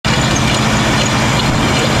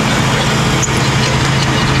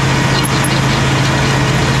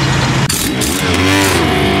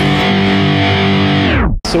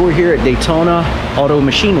at Daytona Auto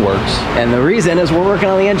Machine Works, and the reason is we're working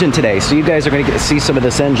on the engine today, so you guys are going to get to see some of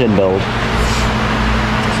this engine build.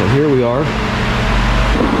 So here we are.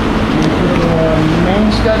 Put the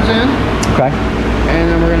main studs in. Okay. And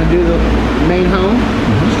then we're going to do the main hone,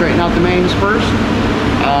 straighten out the mains first.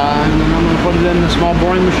 And then I'm going to put it in the small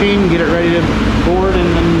boring machine, get it ready to board, and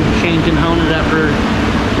then change and hone it after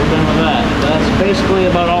we're done with that. That's basically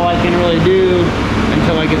about all I can really do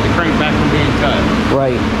until I get the crank back from being cut.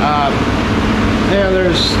 Right.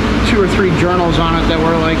 There's 2 or 3 journals on it that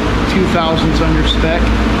were like 2/1000ths under spec.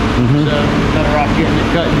 So better off getting it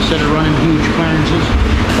cut instead of running huge clearances.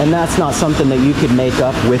 And that's not something that you could make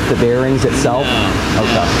up with the bearings itself? No.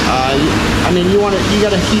 Okay. I mean, you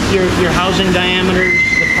got to keep your housing diameters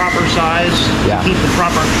the proper size. Yeah. Keep the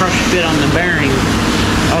proper crush fit on the bearing.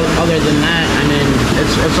 Other than that, I mean,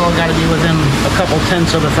 it's all got to be within a couple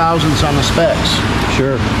 1/10 of a thousandths on the specs.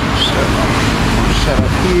 Sure. So, set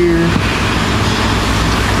up here.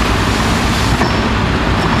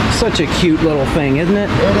 Such a cute little thing, isn't it?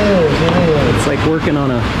 It is. It's like working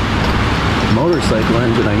on a motorcycle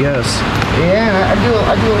engine, I guess. Yeah,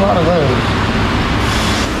 I do a lot of those.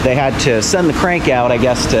 They had to send the crank out, I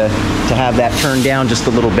guess, to have that turned down just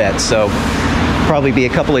a little bit. So probably be a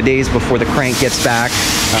couple of days before the crank gets back.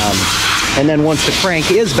 And then once the crank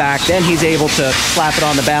is back, then he's able to slap it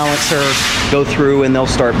on the balancer, go through, and they'll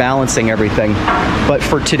start balancing everything. But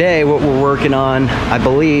for today, what we're working on, I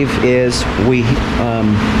believe, is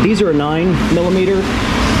these are a 9mm,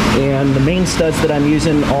 and the main studs that I'm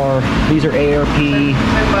using these are ARP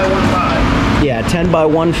 10x1.5. Yeah,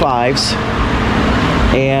 10x1.5s.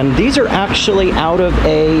 And these are actually out of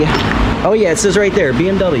a, oh yeah, it says right there,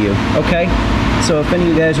 BMW. Okay. So if any of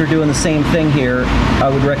you guys are doing the same thing here, I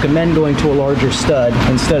would recommend going to a larger stud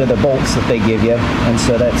instead of the bolts that they give you. And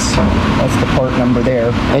so that's the part number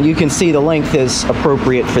there. And you can see the length is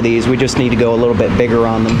appropriate for these. We just need to go a little bit bigger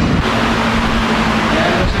on them. We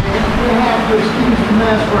have to excuse the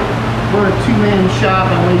mess. We're a 2-man shop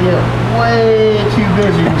and we get way too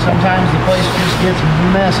busy. Sometimes the place just gets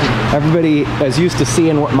messy. Everybody is used to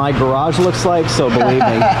seeing what my garage looks like, so believe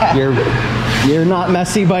me, you're not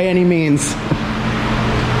messy by any means.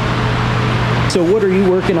 So what are you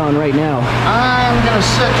working on right now? I'm going to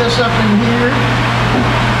set this up in here,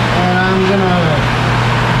 and I'm going to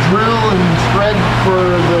drill and thread for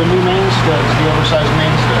the new main studs, the oversized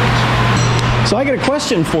main studs. So I got a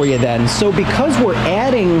question for you then. So because we're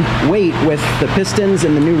adding weight with the pistons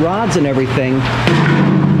and the new rods and everything,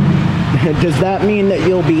 does that mean that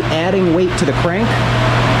you'll be adding weight to the crank?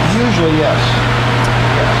 Usually, yes.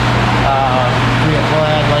 We'll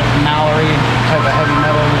add like Mallory type of heavy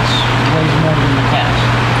metal that's weighs more than the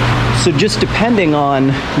cast. So just depending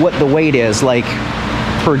on what the weight is, like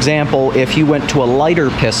for example, if you went to a lighter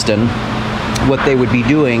piston, what they would be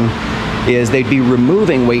doing is they'd be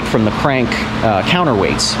removing weight from the crank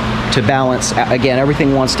counterweights to balance. Again,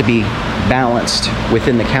 everything wants to be balanced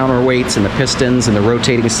within the counterweights and the pistons and the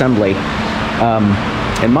rotating assembly.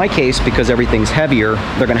 In my case, because everything's heavier,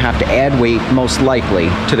 they're going to have to add weight, most likely,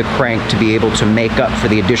 to the crank to be able to make up for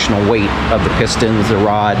the additional weight of the pistons, the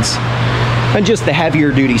rods, and just the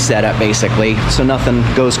heavier duty setup, basically, so nothing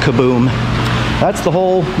goes kaboom. That's the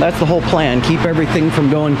whole plan. Keep everything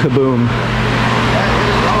from going kaboom. That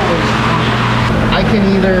is always fun. I can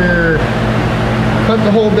either cut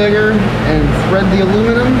the hole bigger and thread the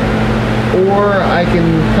aluminum, or I can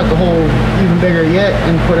cut the hole even bigger yet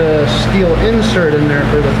and put a steel insert in there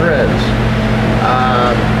for the threads.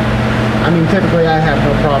 I mean, typically I have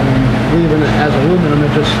no problem leaving it as aluminum.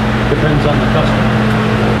 It just depends on the customer.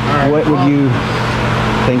 Right, what would you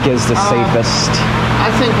think is the safest? I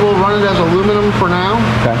think we'll run it as aluminum for now.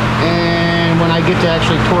 Okay. And when I get to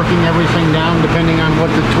actually torquing everything down, depending on what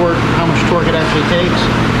the torque, how much torque it actually takes,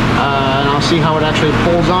 and I'll see how it actually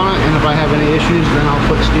pulls on it, and if I have any issues, then I'll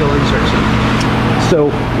put steel inserts in. So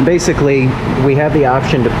basically, we have the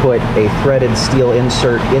option to put a threaded steel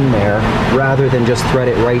insert in there rather than just thread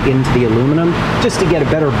it right into the aluminum, just to get a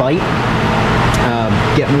better bite,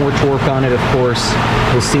 get more torque on it, of course.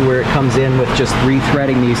 We'll see where it comes in with just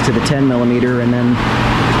rethreading these to the 10mm, and then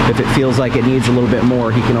if it feels like it needs a little bit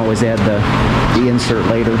more, he can always add the insert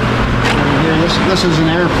later. And here, this is an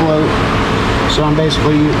air float, so I'm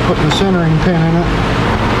basically putting the centering pin in it.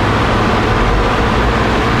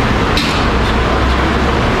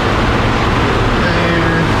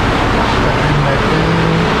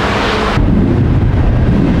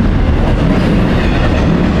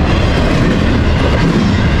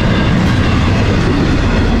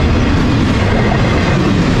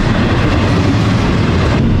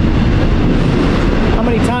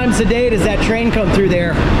 A day does that train come through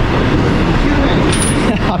there?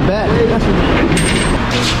 I bet. These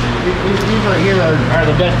right here are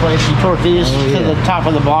the best place. You torque these to the top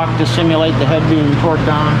of the block to simulate the head being torqued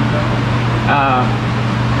on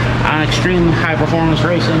extreme high performance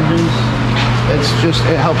race engines. It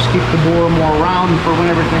helps keep the bore more round for when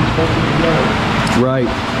everything's bolted together. Right.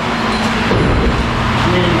 I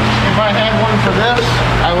mean, if I had one for this,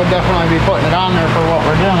 I would definitely be putting it on there for what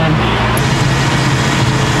we're doing.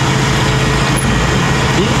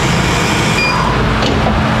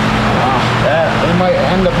 We might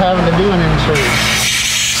end up having to do an insert.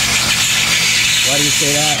 Why do you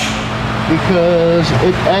say that? Because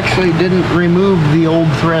it actually didn't remove the old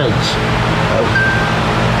threads. Oh.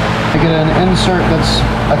 I get an insert that's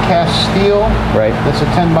a cast steel. Right. That's a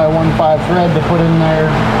 10x15 thread to put in there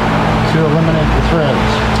to eliminate the threads.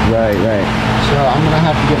 Right, right. So I'm gonna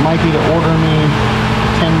have to get Mikey to order me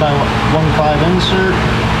 10x15 insert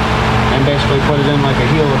and basically put it in like a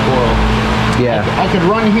helicoil. Yeah. I could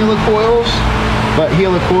run helicoils, but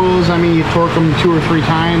helicoils, I mean, you torque them 2 or 3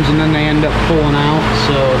 times and then they end up pulling out.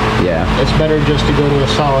 So yeah, it's better just to go to a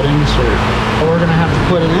solid insert. But we're gonna have to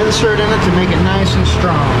put an insert in it to make it nice and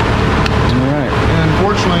strong. All right. And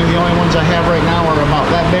unfortunately, the only ones I have right now are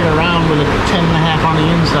about that big around with a 10.5 on the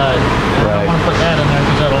inside. And I don't want to put that in there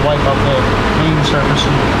because that'll wipe out the main surface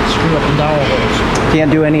and screw up the dowel holes.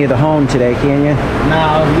 Can't do any of the hone today, can you?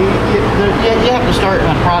 No, you have to start in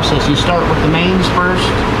a process. You start with the mains first,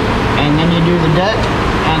 and then you do the deck,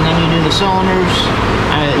 and then you do the cylinders.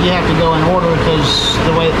 You have to go in order because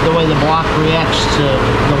the way the block reacts to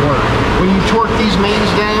the work. When you torque these mains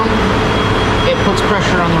down, it puts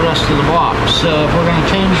pressure on the rest of the block. So if we're going to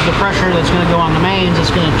change the pressure that's going to go on the mains,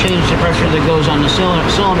 it's going to change the pressure that goes on the cylinders,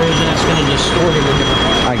 and it's going to distort it a different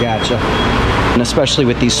way. I gotcha. And especially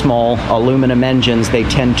with these small aluminum engines, they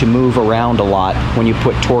tend to move around a lot when you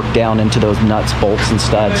put torque down into those nuts, bolts, and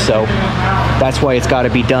studs. So that's why it's got to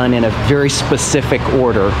be done in a very specific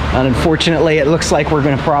order. And unfortunately, it looks like we're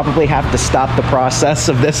going to probably have to stop the process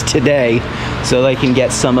of this today so they can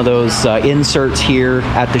get some of those inserts here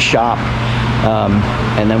at the shop.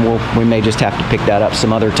 And then we may just have to pick that up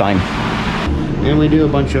some other time. And we do a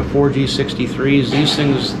bunch of 4G63s. These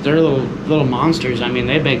things, they're little monsters. I mean,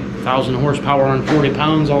 they make 1,000 horsepower on 40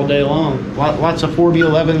 pounds all day long. Lots of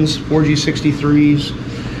 4B11s, 4G63s.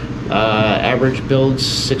 Average builds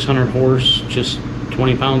 600 horse, just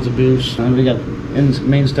 20 pounds of boost. And we got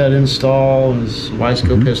main stud install, and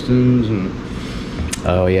Wiseco pistons, and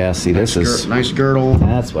oh yeah, see, this is nice girdle.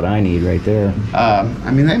 That's what I need right there. I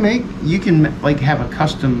mean, you can like have a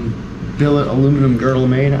custom billet aluminum girdle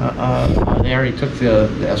made. They already took the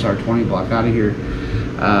SR20 block out of here.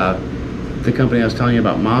 The company I was telling you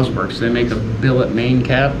about, Mosworks, they make a billet main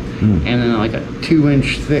cap and then like a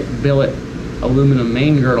 2-inch thick billet aluminum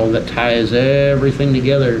main girdle that ties everything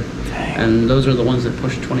together. Dang. And those are the ones that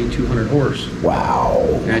push 2,200 horse. Wow.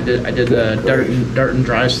 And I did dart and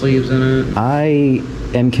dry sleeves in it. I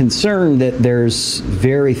am concerned that there's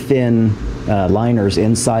very thin liners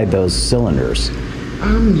inside those cylinders.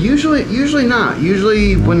 Usually not.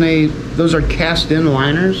 Usually when those are cast in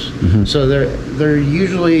liners, so they're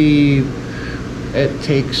usually, it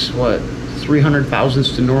takes what, 300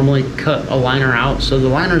 thousandths to normally cut a liner out, so the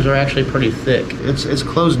liners are actually pretty thick. It's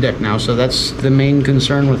closed deck now, so that's the main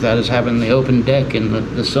concern with that, is having the open deck and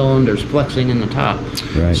the cylinders flexing in the top.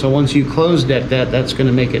 Right. So once you close deck that's going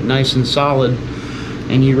to make it nice and solid,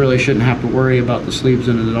 and you really shouldn't have to worry about the sleeves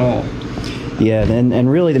in it at all. Yeah,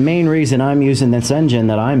 and really the main reason I'm using this engine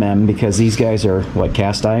that I'm in, because these guys are, what,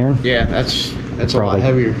 cast iron? Yeah, that's a lot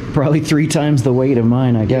heavier. Probably 3 times the weight of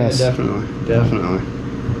mine, I guess. Yeah, definitely.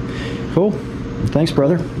 Cool. Thanks,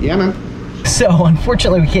 brother. Yeah, man. So,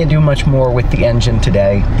 unfortunately, we can't do much more with the engine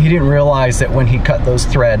today. He didn't realize that when he cut those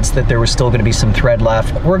threads that there was still going to be some thread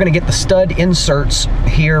left. We're going to get the stud inserts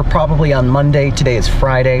here probably on Monday. Today is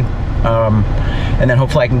Friday. And then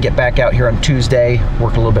hopefully I can get back out here on Tuesday,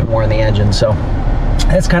 work a little bit more on the engine. So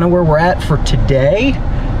that's kind of where we're at for today.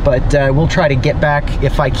 But we'll try to get back,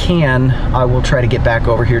 if I can, I will try to get back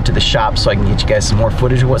over here to the shop so I can get you guys some more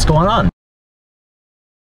footage of what's going on.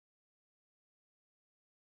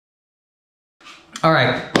 All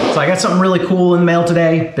right, so I got something really cool in the mail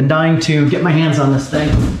today. Been dying to get my hands on this thing.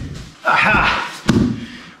 Aha!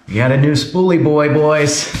 We got a new spoolie boy,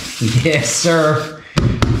 boys. Yes, sir.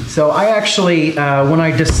 So I actually, when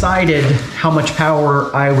I decided how much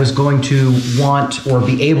power I was going to want or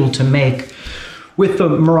be able to make with the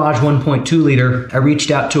Mirage 1.2 liter, I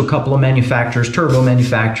reached out to a couple of manufacturers, turbo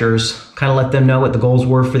manufacturers, kind of let them know what the goals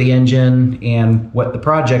were for the engine and what the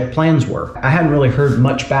project plans were. I hadn't really heard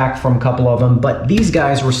much back from a couple of them, but these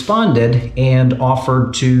guys responded and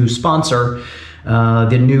offered to sponsor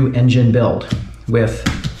the new engine build with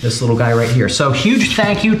this little guy right here. So huge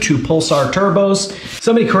thank you to Pulsar Turbos.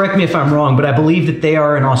 Somebody correct me if I'm wrong, but I believe that they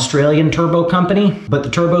are an Australian turbo company, but the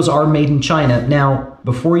turbos are made in China. Now,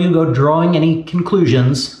 before you go drawing any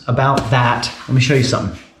conclusions about that, let me show you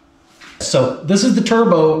something. So this is the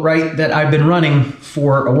turbo, right, that I've been running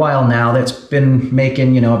for a while now that's been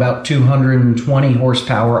making, you know, about 220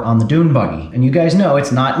 horsepower on the dune buggy. And you guys know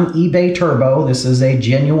it's not an eBay turbo. This is a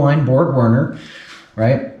genuine Borg-Warner,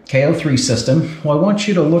 right, KO3 system. Well, I want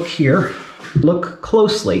you to look here. Look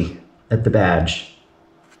closely at the badge.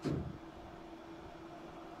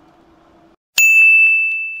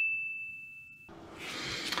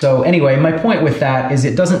 So anyway, my point with that is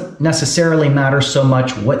it doesn't necessarily matter so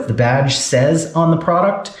much what the badge says on the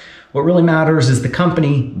product. What really matters is the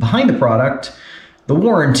company behind the product, the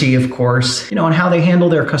warranty, of course, you know, and how they handle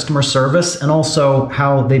their customer service and also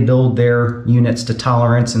how they build their units to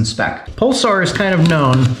tolerance and spec. Pulsar is kind of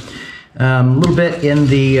known a little bit in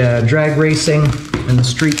the drag racing and the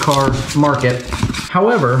street car market.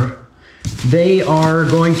 However, they are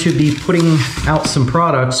going to be putting out some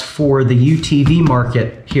products for the UTV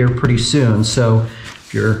market here pretty soon. So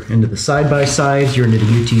if you're into the side-by-sides, you're into the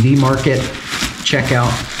UTV market, check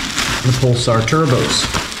out the Pulsar Turbos.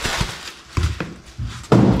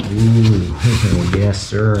 Ooh, yes,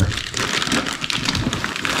 sir.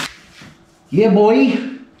 Yeah, boy,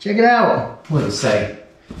 check it out. What does it say?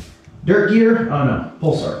 Dirt gear? Oh no,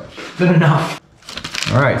 Pulsar. Good enough.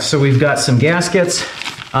 All right, so we've got some gaskets.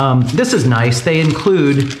 This is nice. They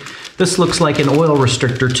include, this looks like an oil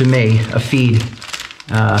restrictor to me, a feed.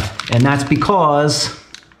 And that's because,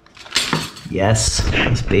 yes,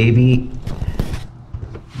 this baby,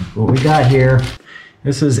 what we got here.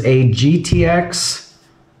 This is a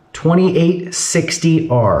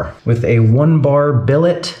GTX2860R with a 1-bar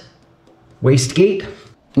billet wastegate.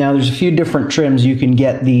 Now there's a few different trims you can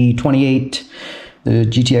get the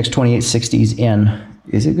GTX2860s in.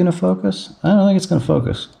 Is it going to focus? I don't think it's going to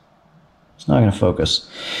focus. It's not going to focus.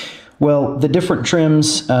 Well, the different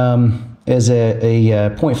trims is a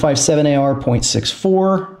 0.57 AR,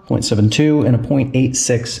 0.64, 0.72, and a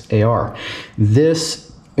 0.86 AR.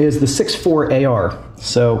 This is the 6.4 AR,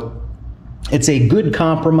 so it's a good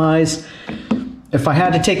compromise. If I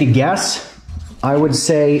had to take a guess, I would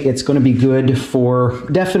say it's going to be good for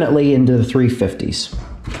definitely into the 350s,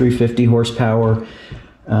 350 horsepower.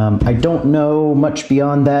 I don't know much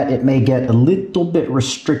beyond that. It may get a little bit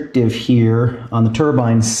restrictive here on the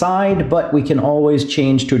turbine side, but we can always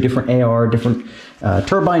change to a different AR, different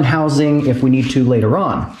turbine housing if we need to later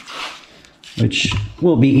on, which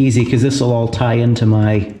will be easy because this will all tie into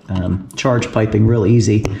my charge piping real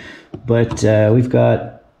easy. But we've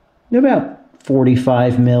got about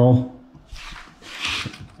 45 mil,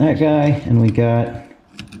 that guy, and we got,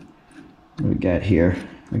 what we got here?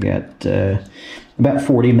 We got about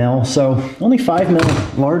 40 mil, so only 5 mil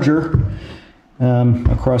larger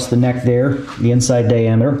across the neck there, the inside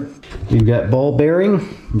diameter. We've got ball bearing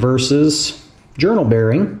versus journal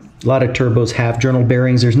bearing. A lot of turbos have journal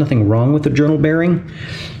bearings. There's nothing wrong with the journal bearing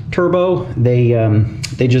turbo. They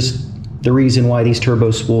just, the reason why these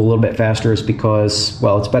turbos spool a little bit faster is because,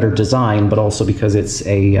 well, it's better design, but also because it's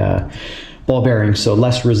a ball bearing, so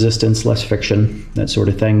less resistance, less friction, that sort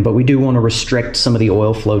of thing. But we do want to restrict some of the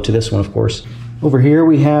oil flow to this one, of course. Over here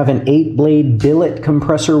we have an 8-blade billet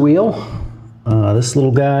compressor wheel. This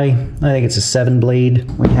little guy, I think it's a 7-blade.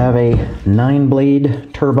 We have a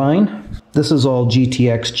 9-blade turbine. This is all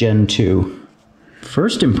GTX Gen 2.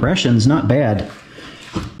 First impressions, not bad.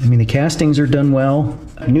 I mean, the castings are done well.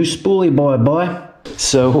 A new spoolie boy.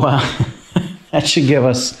 So that should give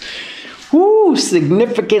us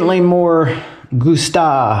significantly more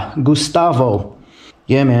Gustavo.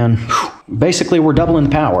 Yeah, man. Basically, we're doubling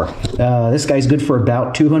power. This guy's good for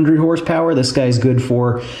about 200 horsepower. This guy's good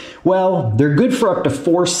for, well, they're good for up to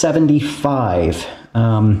 475.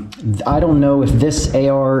 I don't know if this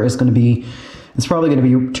AR is going to be, it's probably going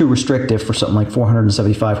to be too restrictive for something like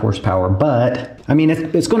 475 horsepower, but I mean,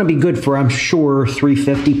 it's going to be good for, I'm sure,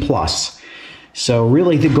 350 plus. So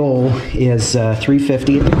really the goal is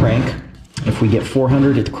 350 at the crank. If we get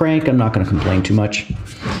 400 at the crank, I'm not going to complain too much.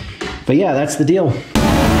 But yeah, that's the deal.